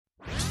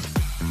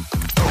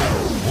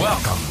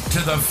Welcome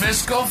to the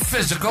Fiscal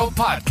Physical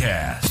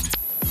Podcast.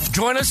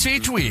 Join us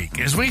each week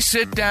as we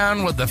sit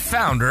down with the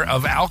founder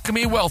of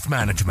Alchemy Wealth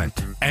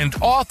Management and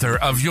author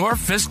of Your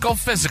Fiscal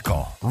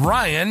Physical,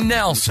 Ryan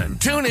Nelson.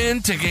 Tune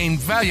in to gain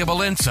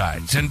valuable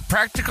insights and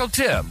practical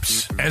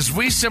tips as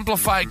we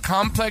simplify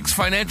complex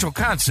financial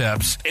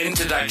concepts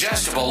into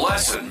digestible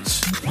lessons.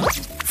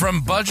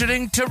 From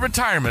budgeting to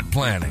retirement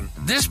planning,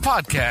 this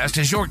podcast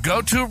is your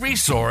go-to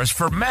resource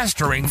for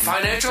mastering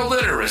financial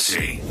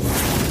literacy.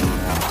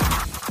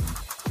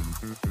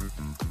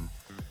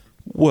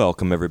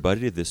 Welcome,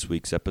 everybody, to this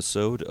week's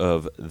episode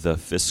of the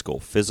Fiscal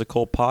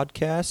Physical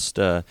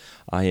Podcast.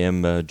 I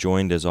am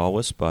joined, as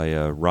always, by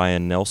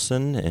Ryan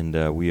Nelson, and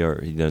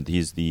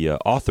he's the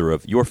author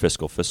of Your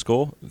Fiscal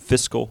Physical,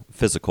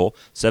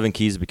 7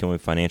 Keys to Becoming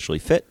Financially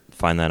Fit.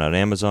 Find that on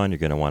Amazon. You're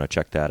going to want to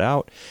check that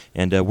out.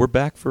 And we're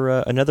back for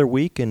another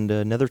week and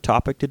another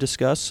topic to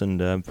discuss, and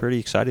I'm pretty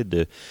excited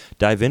to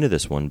dive into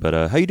this one.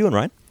 But how you doing,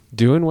 Ryan?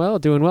 Doing well.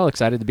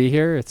 Excited to be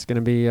here. It's going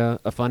to be a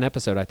fun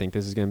episode. I think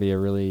this is going to be a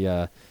really...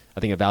 I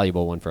think a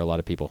valuable one for a lot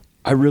of people.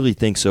 I really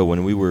think so.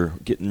 When we were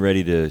getting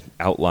ready to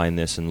outline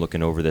this and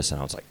looking over this,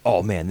 and I was like,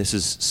 oh man, this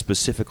is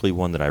specifically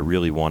one that I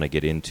really want to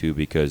get into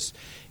because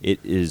it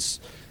is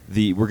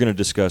we're going to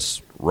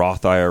discuss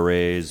Roth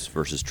IRAs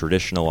versus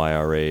traditional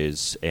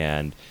IRAs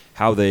and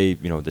how they,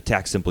 the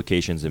tax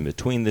implications in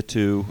between the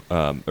two,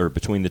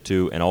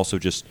 and also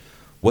just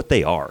what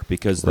they are,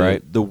 because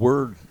the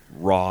word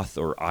Roth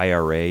or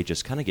IRA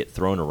just kind of get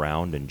thrown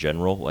around in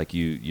general. Like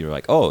you're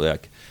like, oh,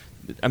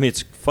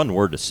 it's a fun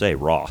word to say,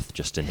 Roth,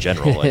 just in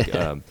general.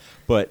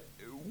 But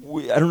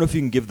I don't know if you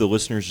can give the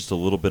listeners just a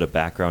little bit of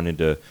background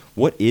into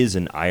what is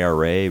an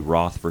IRA,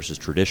 Roth versus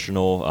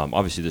traditional.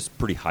 Obviously, this is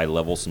pretty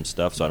high-level some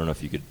stuff, so I don't know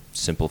if you could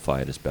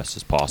simplify it as best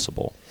as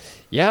possible.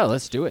 Yeah,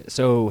 let's do it.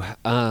 So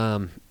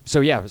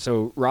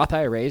Roth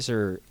IRAs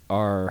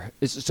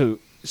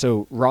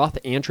so Roth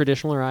and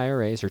traditional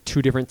IRAs are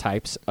two different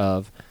types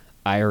of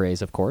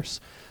IRAs, of course.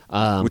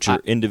 Which are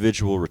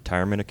individual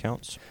retirement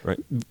accounts, right?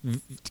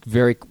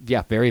 Very,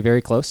 very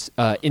close.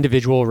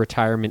 Individual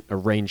retirement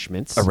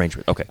arrangements.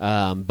 Okay.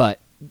 But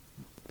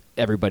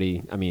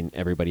everybody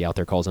out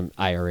there calls them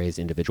IRAs,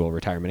 individual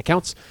retirement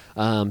accounts.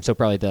 So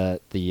probably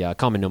the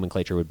common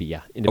nomenclature would be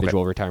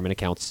individual retirement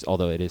accounts,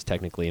 although it is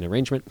technically an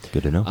arrangement.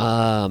 Good to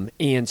know.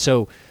 And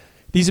so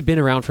these have been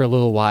around for a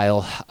little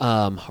while.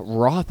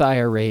 Roth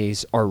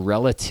IRAs are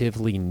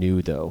relatively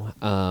new, though.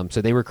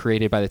 So they were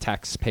created by the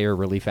Taxpayer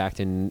Relief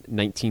Act in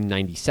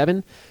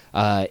 1997,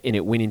 and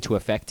it went into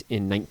effect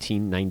in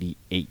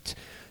 1998.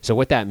 So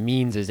what that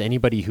means is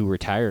anybody who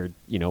retired,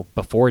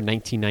 before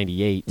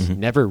 1998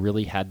 never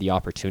really had the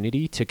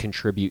opportunity to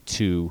contribute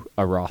to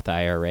a Roth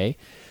IRA.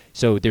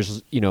 So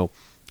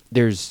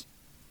there's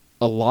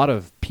a lot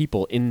of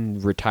people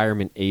in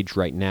retirement age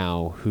right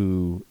now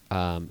who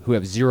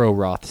have zero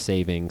Roth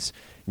savings,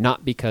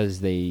 not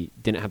because they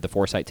didn't have the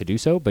foresight to do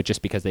so, but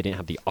just because they didn't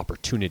have the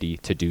opportunity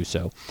to do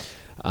so.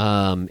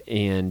 And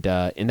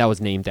that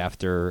was named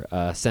after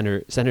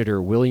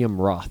Senator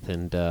William Roth,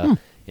 and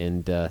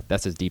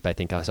that's as deep I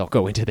think I'll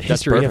go into the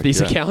history of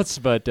these accounts.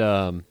 But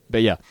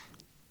yeah.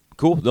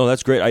 Cool. No,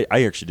 that's great.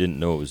 I actually didn't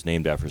know it was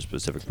named after a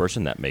specific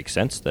person. That makes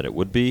sense that it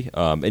would be.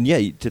 And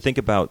yeah, to think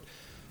about.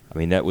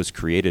 That was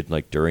created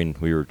during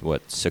we were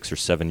 6 or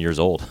 7 years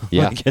old.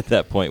 Yeah. At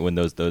that point when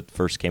those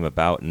first came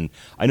about, and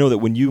I know that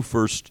when you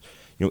first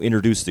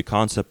introduced the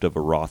concept of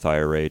a Roth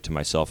IRA to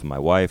myself and my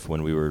wife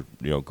when we were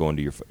going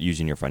to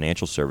using your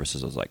financial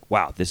services, I was like,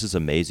 wow, this is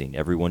amazing.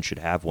 Everyone should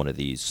have one of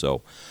these.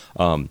 So,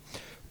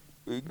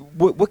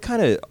 what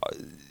kind of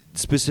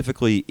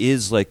specifically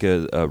is like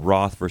a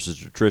Roth versus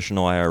a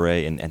traditional IRA,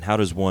 and how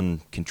does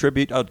one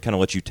contribute? I'll kind of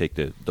let you take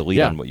the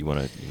lead on what you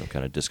want to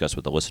kind of discuss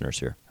with the listeners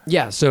here.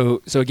 Yeah,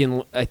 so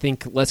again, I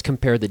think let's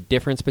compare the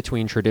difference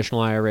between traditional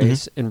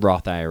IRAs and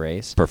Roth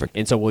IRAs. Perfect.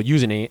 And so we'll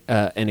use an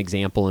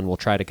example, and we'll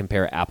try to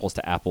compare apples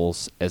to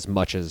apples as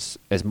much as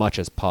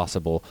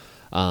possible.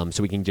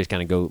 So we can just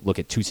kind of go look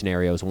at two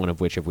scenarios, one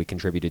of which if we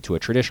contributed to a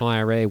traditional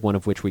IRA, one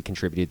of which we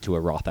contributed to a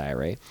Roth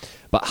IRA.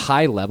 But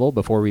high level,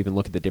 before we even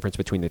look at the difference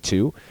between the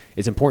two,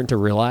 it's important to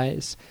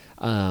realize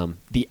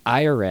the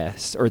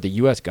IRS, or the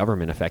U.S.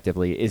 government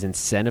effectively, is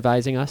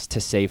incentivizing us to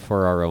save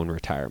for our own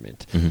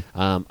retirement.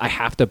 I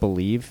have to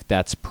believe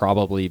that's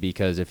probably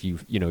because if you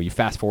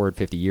fast forward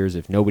 50 years,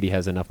 if nobody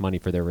has enough money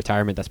for their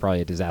retirement, that's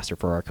probably a disaster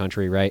for our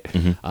country, right?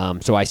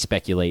 So I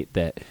speculate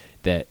that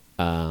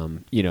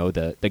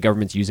the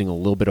government's using a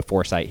little bit of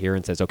foresight here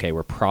and says, okay,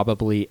 we're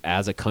probably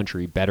as a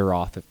country better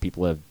off if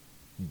people have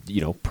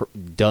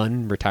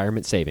done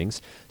retirement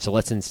savings. So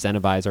let's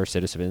incentivize our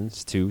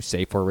citizens to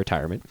save for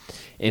retirement.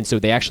 And so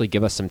they actually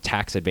give us some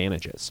tax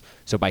advantages.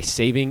 So by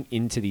saving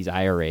into these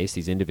IRAs,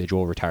 these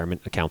individual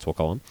retirement accounts, we'll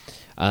call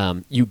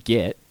them, you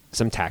get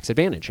some tax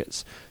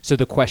advantages. So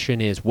the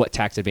question is, what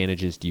tax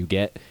advantages do you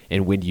get,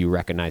 and when do you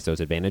recognize those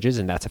advantages?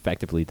 And that's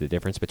effectively the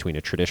difference between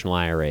a traditional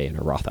IRA and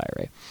a Roth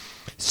IRA.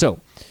 So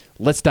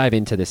let's dive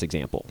into this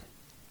example.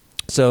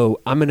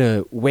 So I'm going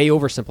to way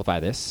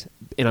oversimplify this,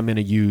 and I'm going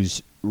to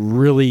use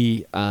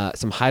really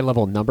some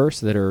high-level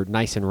numbers that are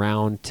nice and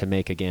round to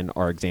make, again,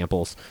 our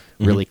examples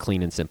really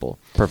clean and simple.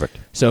 Perfect.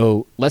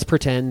 So let's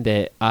pretend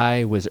that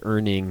I was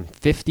earning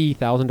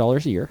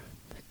 $50,000 a year,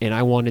 and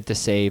I wanted to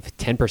save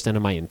 10%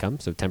 of my income.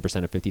 So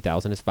 10% of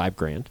 50,000 is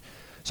 $5,000.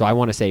 So I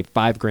want to save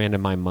 $5,000 of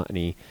my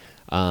money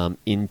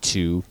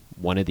into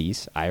one of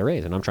these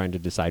IRAs, and I'm trying to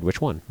decide which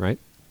one, right?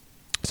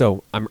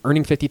 So I'm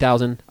earning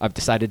 $50,000. I've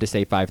decided to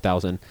save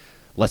 $5,000.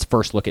 Let's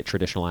first look at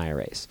traditional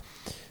IRAs.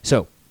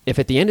 So if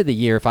at the end of the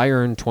year, if I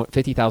earn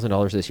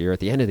 $50,000 this year, at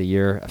the end of the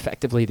year,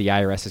 effectively the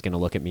IRS is going to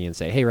look at me and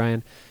say, hey,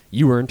 Ryan,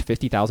 you earned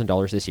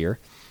 $50,000 this year.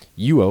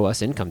 You owe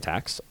us income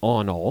tax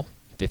on all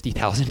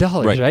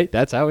 $50,000, right?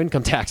 That's how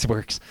income tax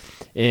works.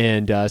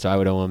 And so I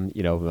would owe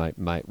them,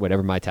 my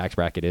whatever my tax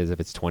bracket is. If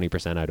it's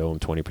 20%, I'd owe them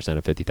 20%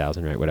 of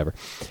 50,000, right? Whatever.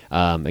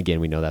 Again,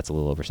 we know that's a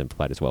little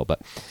oversimplified as well,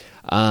 but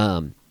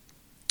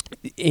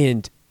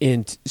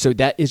and so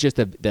that is just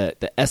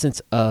the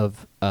essence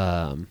of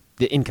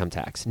the income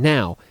tax.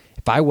 Now,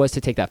 if I was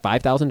to take that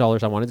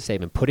 $5,000 I wanted to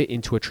save and put it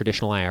into a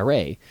traditional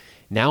IRA,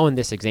 now in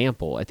this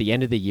example, at the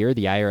end of the year,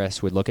 the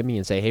IRS would look at me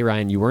and say, hey,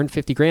 Ryan, you earned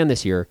 $50,000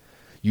 this year.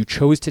 You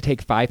chose to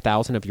take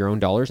 $5,000 of your own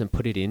dollars and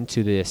put it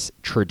into this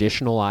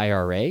traditional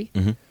IRA.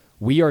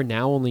 We are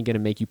now only going to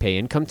make you pay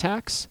income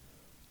tax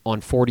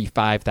on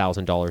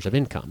 $45,000 of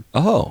income.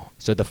 Oh.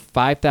 So the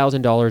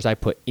 $5,000 I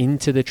put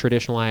into the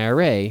traditional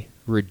IRA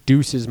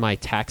reduces my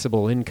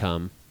taxable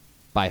income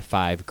by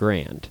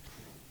 $5,000.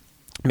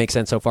 Make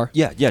sense so far?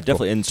 Yeah, definitely.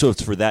 Cool. And so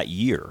it's for that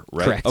year,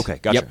 right? Correct. Okay,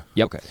 gotcha.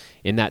 Yep. Okay.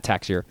 In that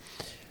tax year.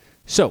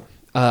 So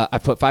I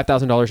put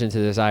 $5,000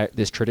 into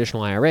this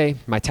traditional IRA.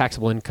 My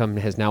taxable income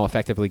has now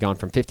effectively gone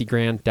from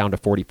 $50,000 down to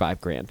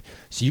 $45,000.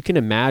 So you can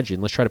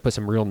imagine, let's try to put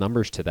some real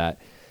numbers to that.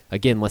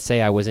 Again, let's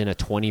say I was in a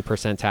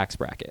 20% tax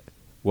bracket.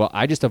 Well,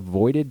 I just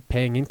avoided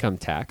paying income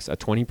tax, a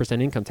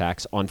 20% income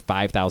tax on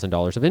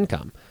 $5,000 of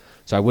income.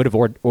 So I would have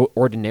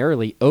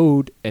ordinarily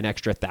owed an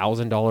extra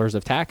 $1,000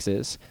 of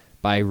taxes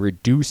by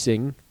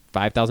reducing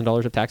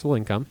 $5,000 of taxable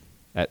income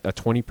at a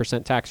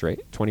 20% tax rate.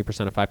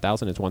 20% of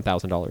 $5,000 is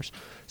 $1,000.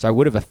 So I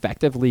would have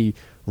effectively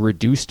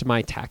reduced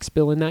my tax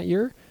bill in that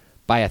year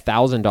by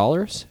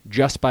 $1,000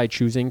 just by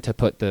choosing to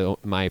put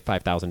my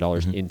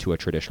 $5,000 into a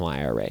traditional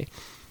IRA.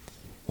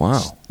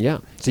 Wow. Yeah.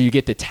 So you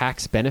get the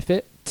tax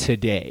benefit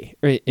today.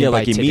 Yeah,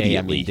 like today, immediately.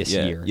 I mean this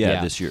year.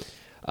 Yeah, this year.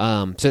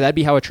 So that'd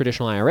be how a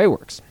traditional IRA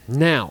works.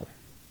 Now,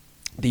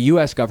 the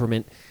U.S.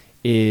 government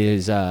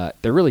is they're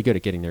really good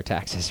at getting their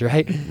taxes,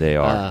 right? They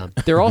are.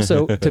 They're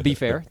also, to be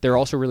fair, they're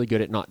also really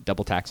good at not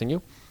double taxing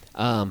you.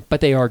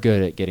 But they are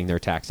good at getting their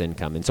tax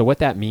income. And so what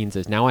that means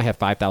is now I have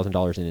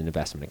 $5,000 in an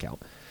investment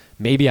account.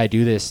 Maybe I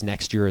do this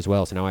next year as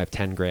well. So now I have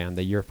 $10,000.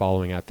 The year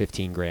following I have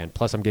 $15,000.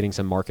 Plus I'm getting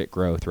some market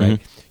growth,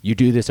 right? You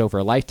do this over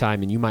a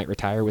lifetime and you might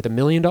retire with $1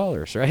 million,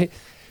 right?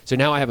 So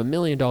now I have $1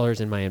 million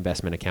in my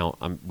investment account.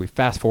 We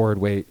fast forward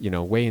way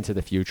into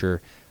the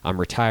future. I'm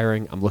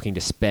retiring. I'm looking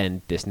to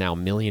spend this now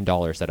 $1 million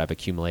that I've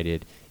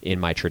accumulated in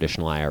my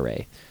traditional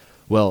IRA.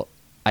 Well,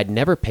 I'd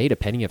never paid a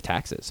penny of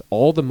taxes.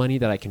 All the money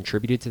that I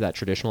contributed to that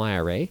traditional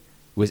IRA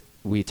was,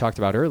 we talked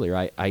about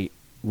earlier, I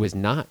was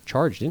not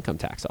charged income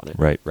tax on it.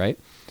 Right.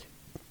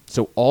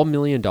 So all $1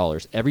 million,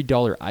 every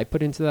dollar I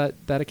put into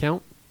that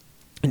account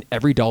and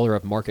every dollar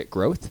of market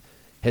growth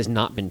has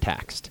not been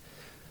taxed.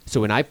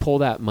 So when I pull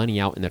that money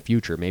out in the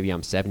future, maybe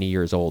I'm 70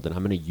 years old and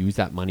I'm going to use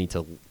that money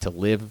to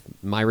live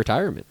my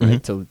retirement,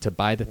 right? To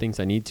buy the things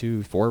I need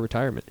to for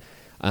retirement.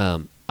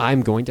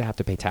 I'm going to have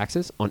to pay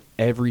taxes on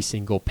every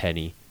single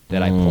penny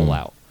that I pull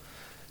out.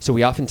 So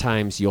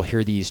you'll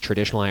hear these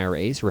traditional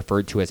IRAs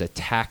referred to as a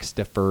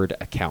tax-deferred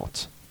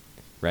account,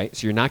 right?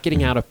 So you're not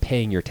getting out of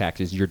paying your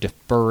taxes, you're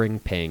deferring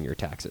paying your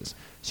taxes.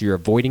 So you're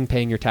avoiding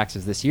paying your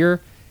taxes this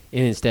year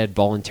and instead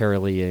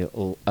voluntarily,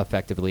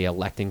 effectively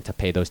electing to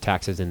pay those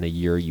taxes in the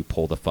year you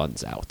pull the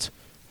funds out.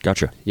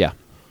 Gotcha. Yeah.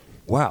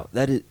 Wow,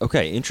 that is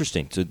okay.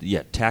 Interesting. So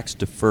yeah, tax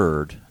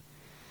deferred.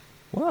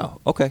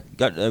 Wow. Okay.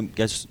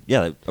 Guess.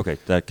 Yeah. Okay.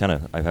 That kind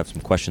of. I have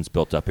some questions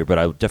built up here, but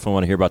I definitely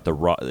want to hear about the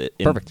Roth.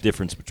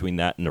 Difference between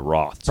that and the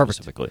Roth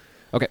specifically.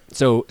 Okay.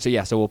 So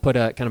we'll put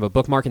a kind of a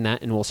bookmark in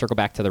that, and we'll circle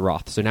back to the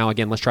Roth. So now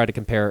again, let's try to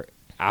compare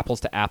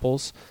apples to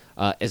apples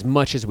as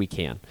much as we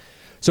can.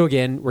 So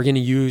again, we're going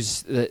to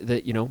use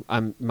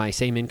I'm my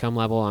same income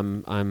level.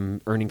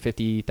 I'm earning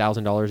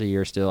 $50,000 a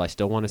year still. I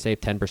still want to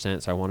save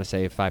 10%, so I want to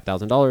save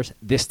 $5,000.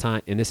 This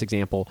time, in this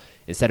example,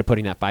 instead of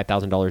putting that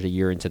 $5,000 a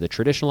year into the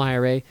traditional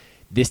IRA,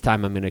 this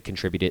time I'm going to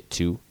contribute it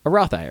to a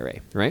Roth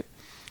IRA, right?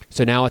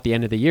 So now at the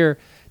end of the year,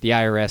 the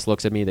IRS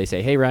looks at me. They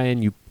say, "Hey,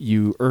 Ryan,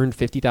 you earned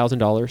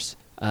 $50,000,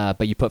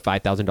 but you put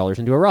 $5,000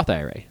 into a Roth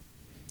IRA.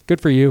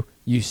 Good for you.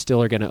 You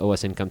still are going to owe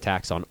us income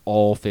tax on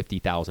all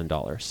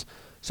 $50,000."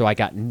 So I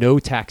got no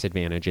tax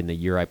advantage in the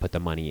year I put the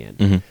money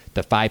in.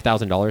 The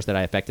 $5,000 that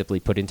I effectively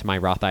put into my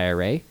Roth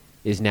IRA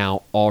is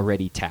now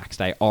already taxed.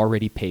 I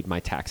already paid my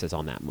taxes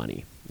on that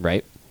money,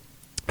 right?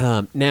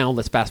 Now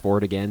let's fast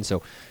forward again.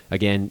 So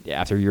again,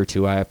 after year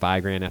 2, I have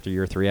 $5,000. After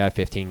year 3, I have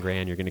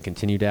 $15,000. You're going to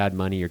continue to add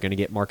money. You're going to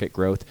get market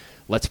growth.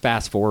 Let's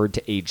fast forward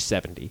to age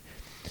 70.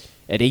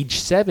 At age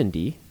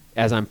 70,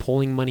 as I'm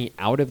pulling money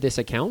out of this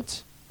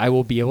account, I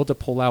will be able to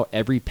pull out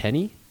every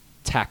penny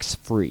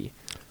tax-free.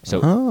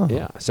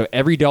 So so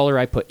every dollar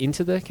I put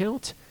into the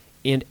account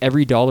and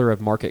every dollar of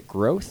market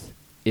growth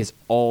is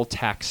all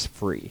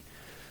tax-free.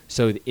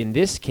 So in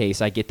this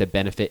case, I get the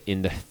benefit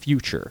in the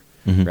future,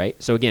 right?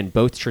 So again,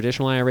 both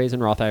traditional IRAs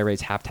and Roth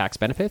IRAs have tax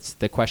benefits.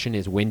 The question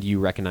is, when do you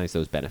recognize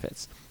those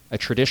benefits? A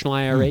traditional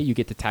IRA, you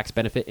get the tax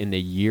benefit in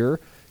the year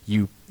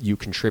you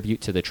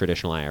contribute to the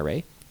traditional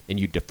IRA, and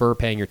you defer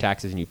paying your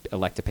taxes and you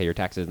elect to pay your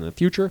taxes in the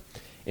future.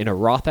 In a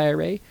Roth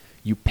IRA,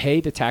 you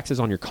pay the taxes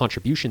on your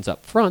contributions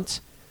up front,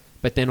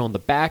 but then on the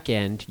back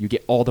end, you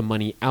get all the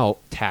money out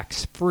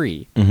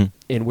tax-free.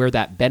 And where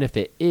that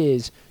benefit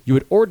is, you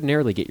would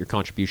ordinarily get your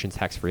contributions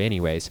tax-free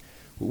anyways.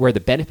 Where the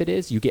benefit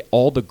is, you get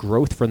all the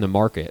growth from the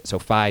market. So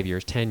 5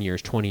 years, 10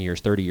 years, 20 years,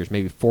 30 years,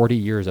 maybe 40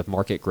 years of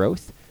market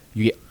growth.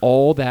 You get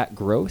all that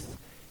growth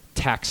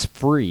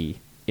tax-free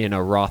in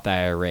a Roth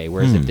IRA.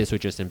 Whereas if this was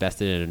just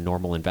invested in a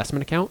normal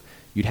investment account,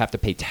 you'd have to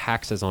pay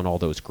taxes on all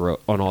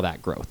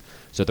that growth.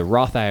 So the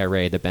Roth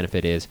IRA, the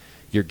benefit is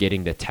you're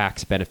getting the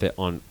tax benefit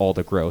on all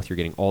the growth. You're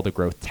getting all the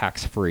growth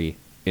tax-free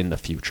in the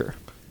future.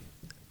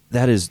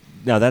 That's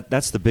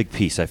the big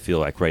piece, I feel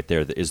like, right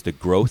there, is the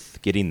growth,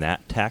 getting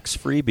that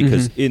tax-free.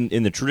 Because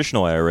in the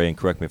traditional IRA, and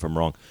correct me if I'm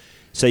wrong,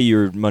 say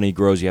your money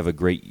grows, you have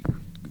a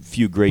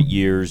few great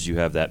years, you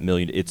have that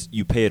million,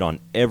 you pay it on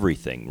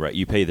everything, right?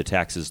 You pay the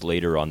taxes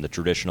later on the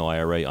traditional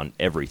IRA on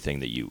everything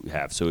that you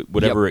have. So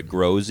whatever it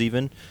grows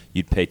even,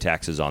 you'd pay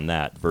taxes on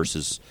that,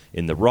 versus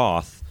in the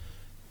Roth,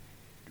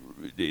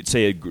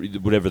 say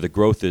whatever the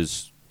growth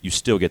is, you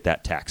still get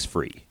that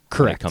tax-free.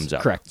 Correct. It comes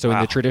out. Correct. So in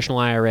the traditional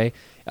IRA,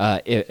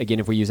 again,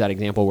 if we use that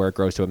example where it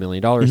grows to $1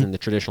 million, in the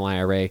traditional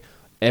IRA,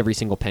 every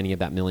single penny of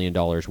that $1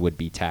 million would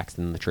be taxed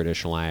in the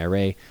traditional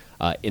IRA.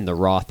 In the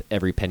Roth,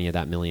 every penny of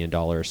that $1 million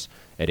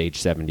at age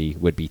 70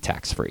 would be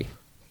tax-free.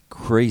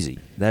 Crazy.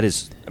 That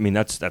is,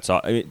 that's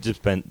all. It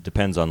just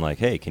depends on, like,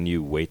 hey, can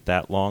you wait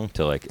that long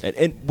to, like,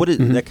 and what is,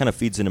 that kind of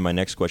feeds into my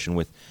next question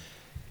with,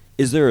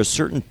 is there a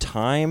certain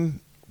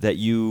time that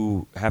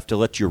you have to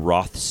let your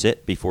Roth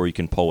sit before you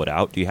can pull it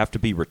out? Do you have to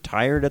be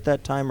retired at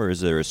that time, or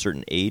is there a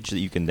certain age that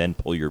you can then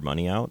pull your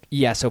money out?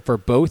 Yeah, so for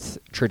both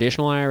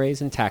traditional IRAs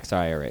and tax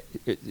IRA,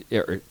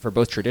 for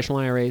both traditional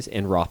IRAs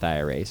and Roth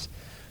IRAs,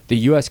 the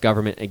U.S.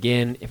 government,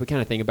 again, if we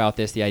kind of think about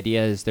this, the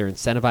idea is they're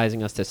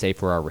incentivizing us to save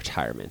for our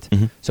retirement.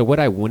 So what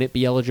I wouldn't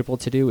be eligible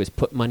to do is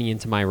put money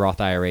into my Roth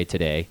IRA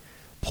today,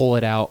 pull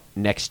it out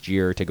next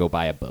year to go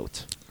buy a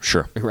boat.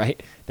 Sure.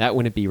 Right? That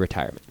wouldn't be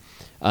retirement.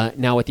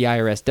 Now, what the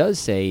IRS does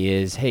say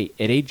is, hey,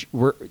 at age,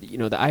 the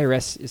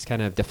IRS is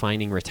kind of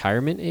defining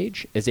retirement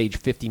age as age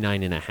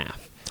 59 and a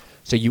half.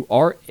 So you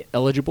are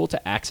eligible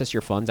to access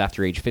your funds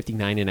after age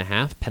 59 and a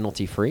half,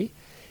 penalty free.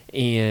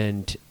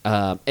 And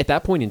at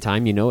that point in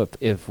time,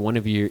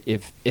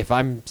 if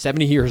I'm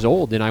 70 years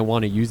old and I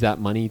want to use that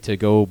money to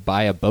go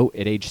buy a boat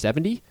at age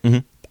 70,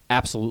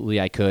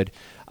 absolutely I could.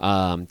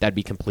 That'd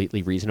be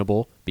completely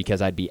reasonable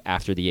because I'd be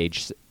after the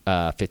age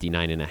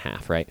 59 and a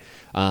half, right?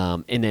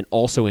 And then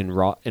also in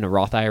a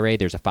Roth IRA,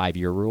 there's a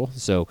 5-year rule.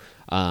 So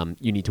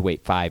you need to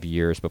wait 5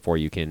 years before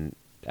you can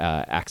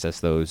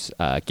access those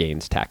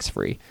gains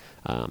tax-free.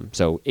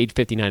 So age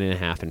 59 and a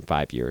half in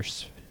 5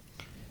 years.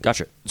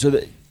 Gotcha.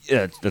 So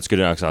that's good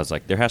enough. I was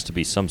like, there has to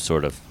be some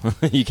sort of,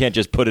 you can't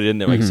just put it in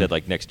there, like you said,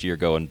 like next year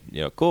go and,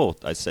 cool,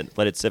 I said,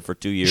 let it sit for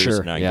 2 years,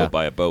 sure, now you go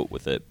buy a boat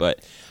with it.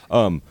 But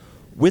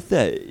with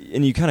that,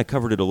 and you kind of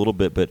covered it a little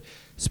bit, but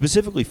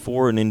specifically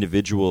for an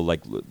individual,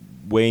 like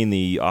weighing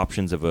the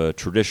options of a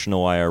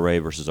traditional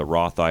IRA versus a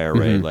Roth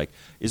IRA, like,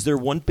 is there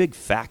one big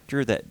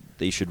factor that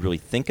they should really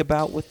think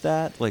about with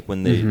that? Like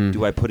when they,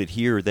 do I put it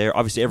here or there?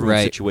 Obviously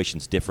everyone's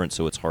situation's different,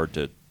 so it's hard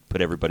to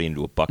put everybody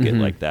into a bucket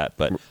like that,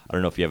 but I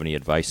don't know if you have any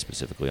advice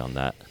specifically on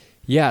that.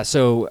 Yeah,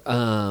 so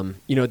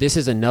this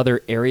is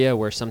another area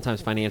where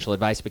sometimes financial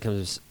advice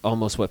becomes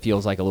almost what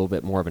feels like a little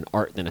bit more of an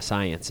art than a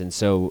science. And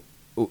so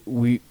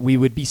we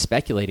would be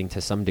speculating to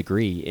some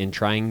degree in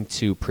trying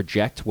to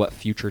project what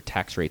future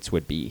tax rates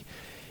would be.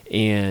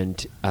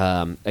 And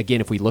again,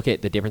 if we look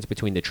at the difference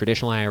between the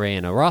traditional IRA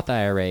and a Roth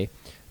IRA,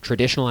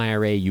 traditional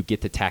IRA, you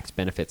get the tax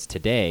benefits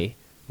today.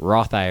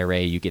 Roth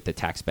IRA, you get the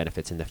tax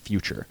benefits in the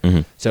future.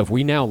 So if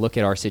we now look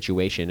at our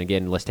situation,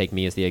 again, let's take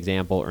me as the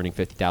example, earning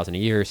 $50,000 a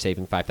year,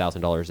 saving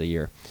 $5,000 a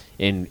year.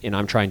 And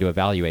I'm trying to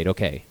evaluate,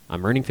 okay,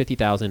 I'm earning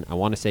 $50,000, I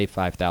want to save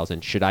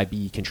 $5,000. Should I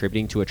be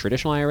contributing to a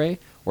traditional IRA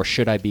or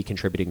should I be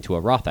contributing to a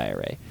Roth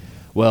IRA?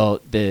 Well,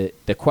 the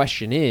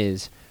question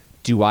is,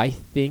 do I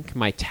think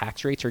my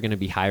tax rates are going to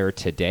be higher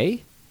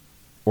today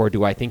or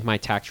do I think my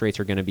tax rates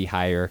are going to be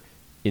higher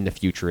in the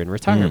future in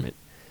retirement?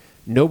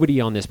 Nobody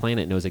on this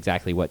planet knows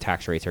exactly what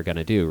tax rates are going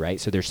to do, right?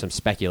 So there's some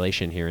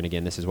speculation here. And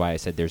again, this is why I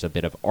said there's a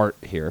bit of art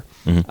here.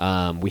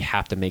 We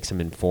have to make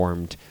some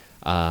informed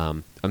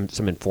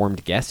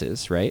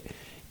guesses, right?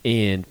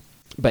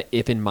 But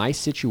if in my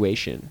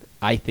situation,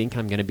 I think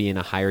I'm going to be in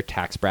a higher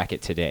tax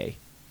bracket today,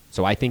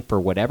 So I think for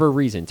whatever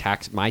reason,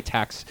 my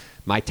tax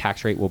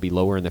rate will be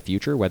lower in the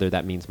future. Whether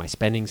that means my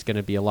spending's going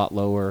to be a lot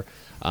lower,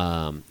 or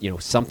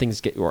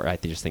I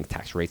just think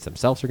tax rates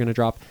themselves are going to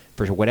drop.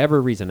 For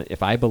whatever reason,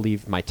 if I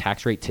believe my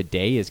tax rate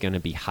today is going to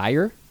be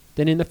higher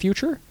than in the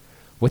future,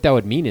 what that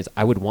would mean is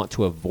I would want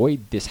to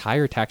avoid this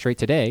higher tax rate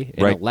today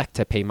and elect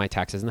to pay my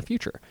taxes in the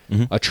future.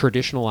 A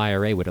traditional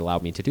IRA would allow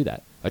me to do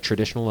that. A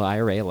traditional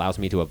IRA allows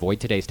me to avoid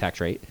today's tax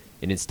rate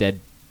and instead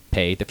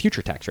pay the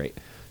future tax rate.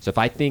 So if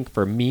I think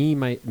for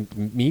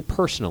me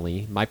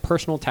personally, my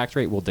personal tax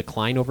rate will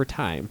decline over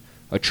time,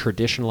 a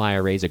traditional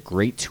IRA is a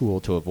great tool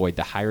to avoid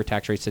the higher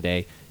tax rates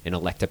today and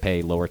elect to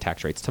pay lower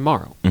tax rates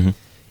tomorrow.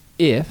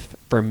 If,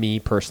 for me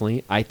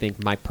personally, I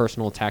think my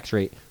personal tax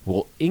rate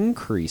will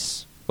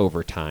increase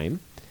over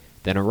time,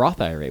 then a Roth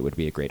IRA would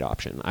be a great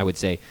option. I would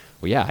say,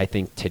 well, yeah, I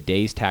think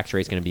today's tax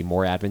rate is going to be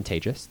more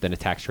advantageous than a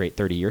tax rate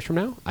 30 years from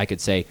now. I could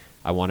say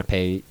I want to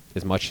pay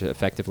as much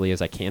effectively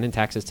as I can in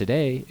taxes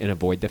today and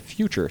avoid the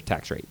future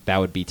tax rate. That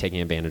would be taking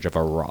advantage of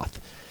a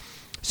Roth.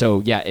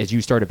 So, yeah, as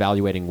you start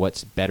evaluating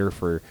what's better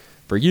for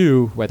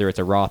you, whether it's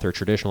a Roth or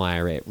traditional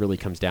IRA, it really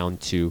comes down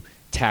to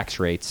tax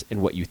rates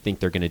and what you think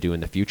they're going to do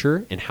in the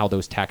future and how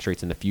those tax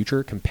rates in the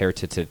future compare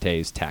to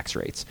today's tax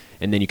rates.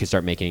 And then you can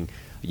start making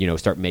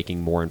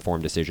more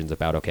informed decisions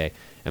about, okay,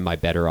 am I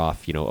better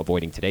off,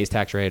 avoiding today's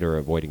tax rate or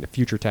avoiding the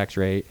future tax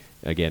rate?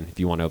 Again, if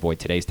you want to avoid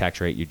today's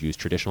tax rate, you'd use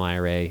traditional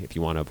IRA. If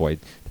you want to avoid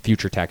the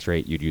future tax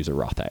rate, you'd use a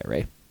Roth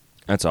IRA.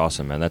 That's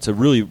awesome, man. That's a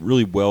really,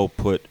 really well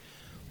put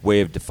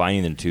way of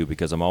defining them too,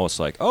 because I'm always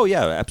like, oh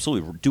yeah,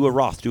 absolutely, do a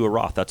Roth.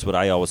 That's what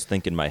I always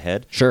think in my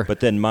head. Sure. But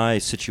then my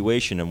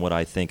situation and what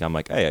I think, I'm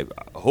like, hey,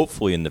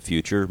 hopefully in the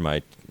future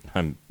my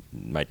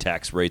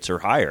tax rates are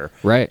higher.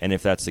 Right. And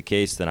if that's the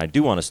case, then I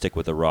do want to stick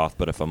with a Roth.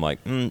 But if I'm like,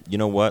 you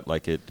know what,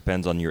 like it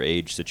depends on your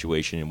age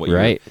situation and what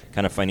your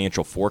kind of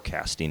financial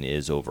forecasting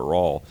is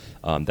overall,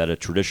 that a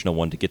traditional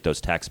one to get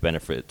those tax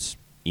benefits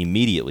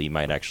immediately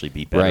might actually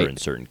be better in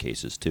certain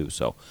cases too.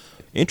 So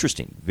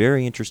interesting,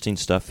 very interesting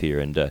stuff here.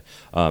 And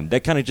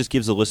that kind of just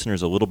gives the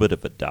listeners a little bit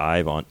of a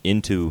dive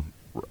into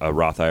a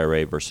Roth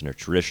IRA versus a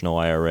traditional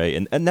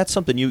IRA. And that's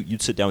something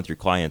you'd sit down with your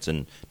clients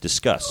and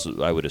discuss,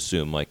 I would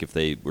assume, like if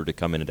they were to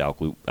come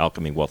into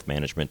Alchemy Wealth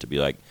Management to be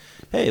like,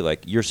 hey,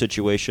 like your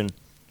situation,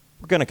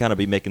 we're going to kind of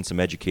be making some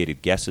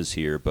educated guesses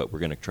here, but we're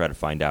going to try to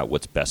find out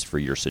what's best for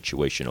your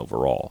situation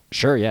overall.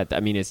 Sure, yeah. I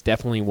mean, it's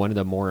definitely one of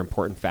the more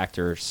important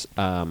factors,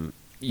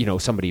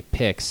 somebody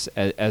picks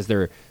as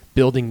they're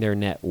building their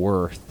net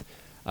worth.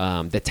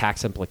 The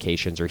tax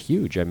implications are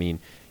huge. I mean,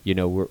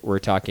 we're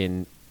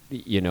talking,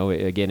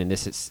 again, and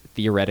this is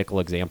theoretical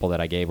example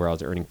that I gave where I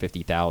was earning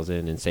 $50,000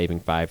 and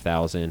saving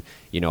 $5,000.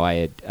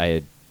 I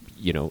had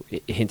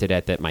hinted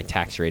at that my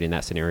tax rate in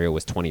that scenario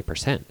was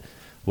 20%.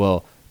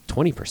 Well,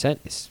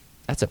 20%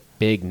 that's a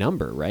big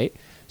number, right?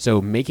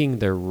 So making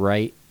the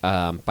right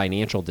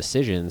financial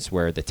decisions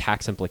where the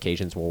tax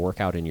implications will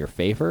work out in your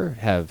favor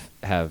can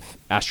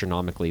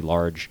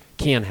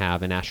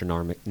have an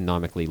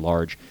astronomically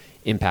large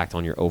impact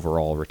on your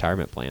overall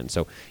retirement plan.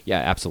 So yeah,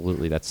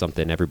 absolutely, that's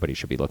something everybody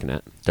should be looking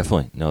at.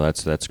 Definitely. No,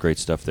 that's great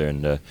stuff there.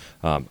 And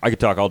I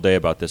could talk all day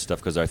about this stuff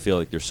because I feel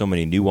like there's so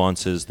many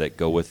nuances that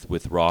go with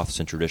Roths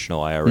and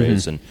traditional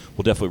IRAs. And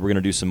we're going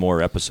to do some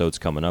more episodes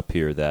coming up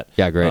here that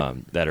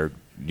that are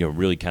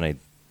really kind of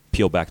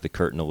peel back the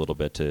curtain a little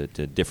bit to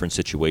different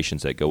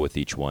situations that go with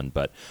each one.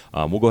 But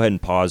we'll go ahead and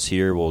pause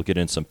here. We'll get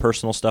in some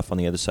personal stuff on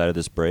the other side of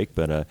this break,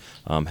 but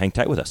hang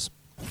tight with us.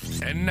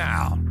 And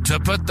now, to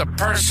put the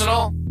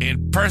personal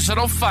in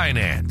personal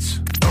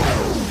finance.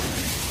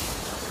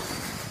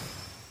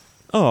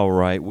 All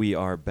right, we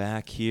are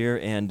back here,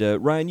 and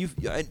Ryan,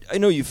 I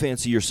know you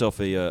fancy yourself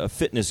a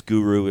fitness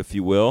guru, if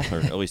you will, or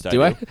at least I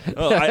do.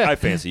 Oh, I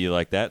fancy you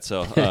like that.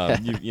 So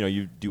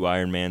you do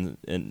Ironmans.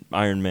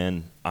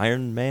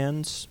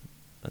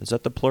 Is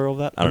that the plural of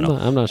that? I don't know.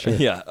 I'm not sure.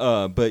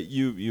 Yeah, but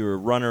you're a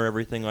runner,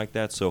 everything like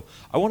that. So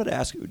I wanted to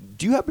ask,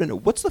 do you happen to know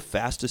what's the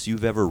fastest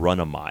you've ever run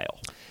a mile?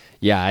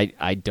 Yeah,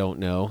 I don't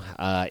know.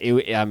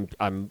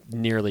 I'm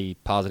nearly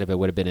positive it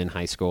would have been in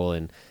high school,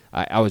 and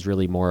I was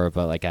really more of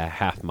a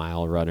half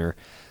mile runner.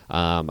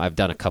 I've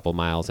done a couple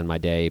miles in my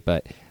day,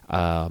 but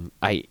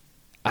I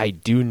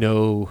do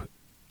know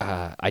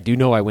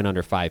I went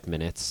under 5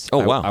 minutes. Oh,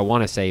 wow. I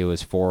want to say it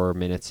was 4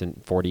 minutes and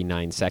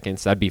 49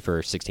 seconds. That'd be for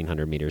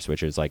 1,600 meters,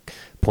 which is like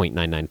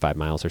 0.995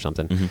 miles or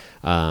something.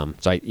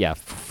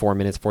 4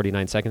 minutes,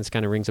 49 seconds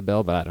kind of rings a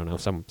bell, but I don't know,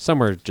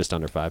 somewhere just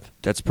under 5.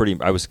 That's pretty.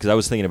 Because I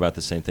was thinking about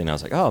the same thing. I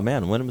was like, oh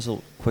man, when was the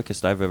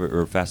quickest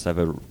fastest I've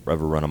ever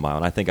run a mile?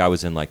 And I think I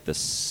was in like the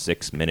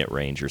 6 minute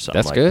range or something.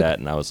 That's like good. That.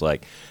 And I was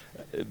like,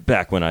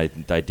 back when I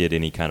did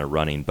any kind of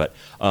running. But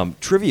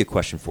trivia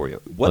question for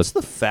you: what's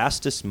the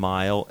fastest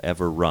mile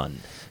ever run?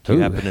 Do you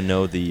happen to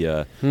know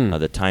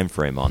the time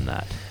frame on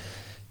that?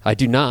 I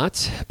do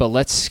not, but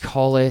let's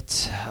call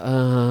it.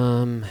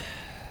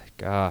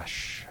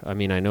 Gosh, I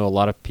mean, I know a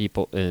lot of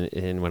people,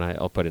 and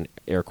I'll put in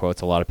air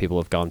quotes, a lot of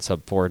people have gone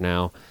sub 4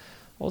 now.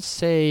 I'll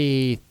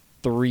say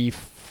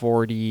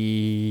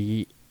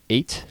 3:48.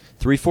 8?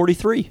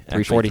 3:43.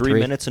 3:43. 3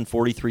 minutes and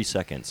 43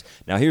 seconds.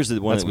 Now, here's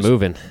the one That's that was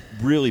moving.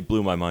 really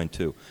blew my mind,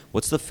 too.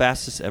 What's the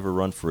fastest ever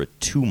run for a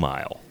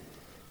 2-mile?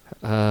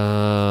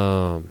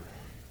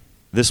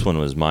 This one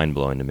was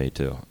mind-blowing to me,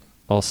 too.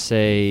 I'll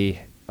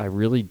say I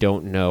really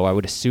don't know. I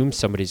would assume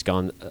somebody's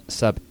gone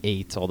sub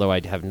 8, although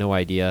I'd have no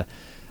idea.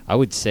 I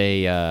would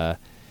say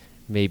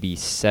maybe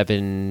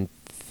 7:52.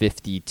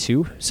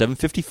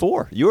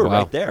 7:54. You were Wow.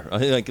 right there,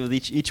 like with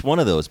each one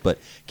of those. But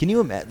can you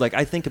imagine? Like,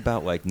 I think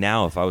about like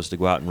now, if I was to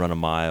go out and run a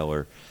mile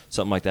or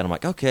something like that, I'm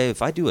like, okay,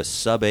 if I do a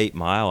sub 8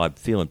 mile, I'm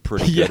feeling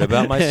pretty good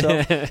about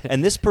myself.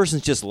 And this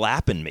person's just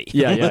lapping me.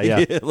 Yeah.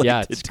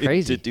 Like, It's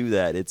crazy to do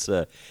that. It's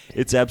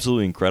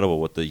absolutely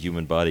incredible what the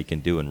human body can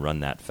do and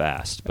run that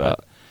fast.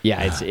 But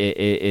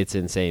it's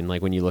insane.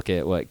 Like when you look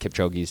at what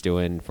Kipchoge's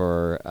doing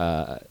for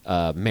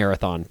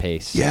marathon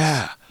pace.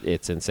 Yeah.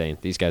 It's insane.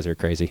 These guys are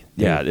crazy.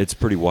 Yeah, it's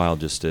pretty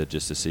wild just to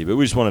see. But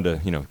we just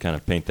wanted to, kind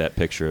of paint that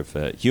picture of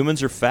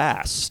humans are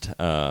fast.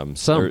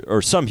 Some.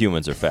 Or some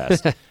humans are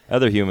fast.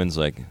 Other humans,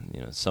 like,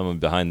 someone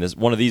behind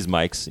one of these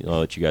mics, I'll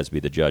let you guys be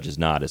the judge, is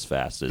not as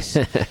fast as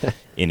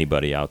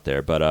anybody out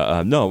there.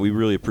 But no, we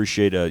really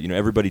appreciate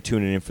everybody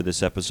tuning in for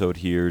this episode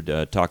here,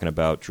 talking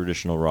about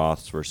traditional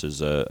Roths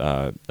versus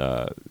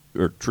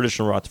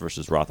traditional Roths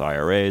versus Roth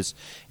IRAs.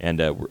 And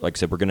like I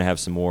said, we're going to have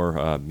some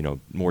more,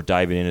 more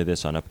diving into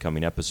this on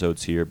upcoming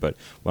episodes here. But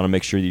want to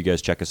make sure that you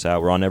guys check us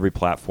out. We're on every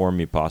platform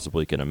you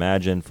possibly can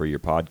imagine for your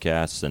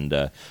podcasts. And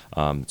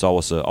it's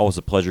always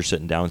a pleasure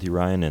sitting down with you,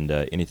 Ryan. And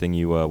anything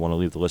you want to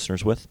leave the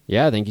listeners with?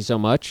 Yeah, thank you so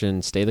much,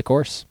 and stay the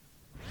course.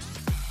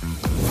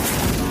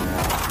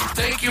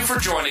 Thank you for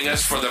joining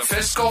us for the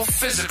Fiscal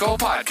Physical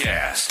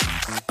Podcast.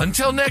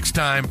 Until next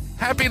time,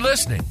 happy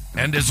listening.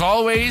 And as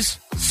always,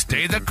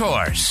 stay the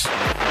course.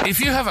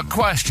 If you have a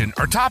question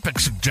or topic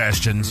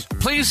suggestions,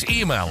 please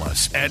email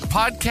us at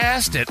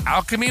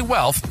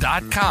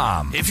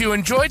podcast@alchemywealth.com. If you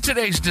enjoyed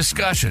today's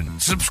discussion,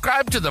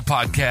 subscribe to the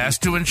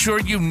podcast to ensure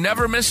you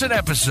never miss an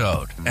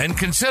episode. And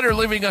consider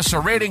leaving us a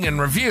rating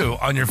and review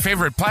on your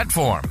favorite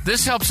platform.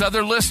 This helps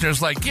other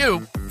listeners like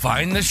you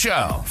find the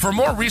show. For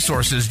more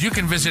resources, you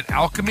can visit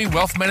Alchemy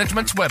Wealth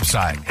Management's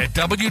website at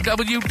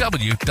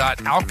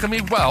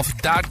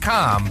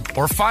www.alchemywealth.com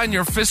or find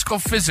your Fiscal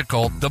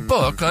Physical, the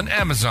book, on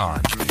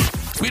Amazon.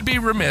 We'd be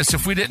remiss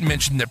if we didn't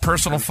mention that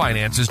personal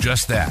finance is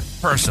just that,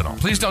 personal.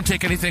 Please don't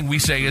take anything we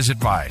say as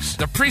advice.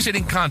 The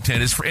preceding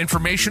content is for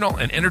informational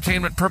and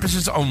entertainment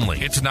purposes only.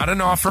 It's not an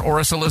offer or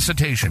a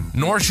solicitation,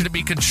 nor should it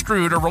be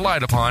construed or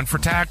relied upon for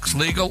tax,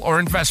 legal, or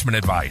investment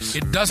advice.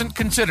 It doesn't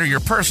consider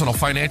your personal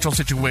financial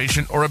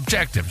situation or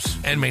objectives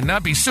and may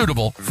not be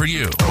suitable for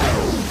you.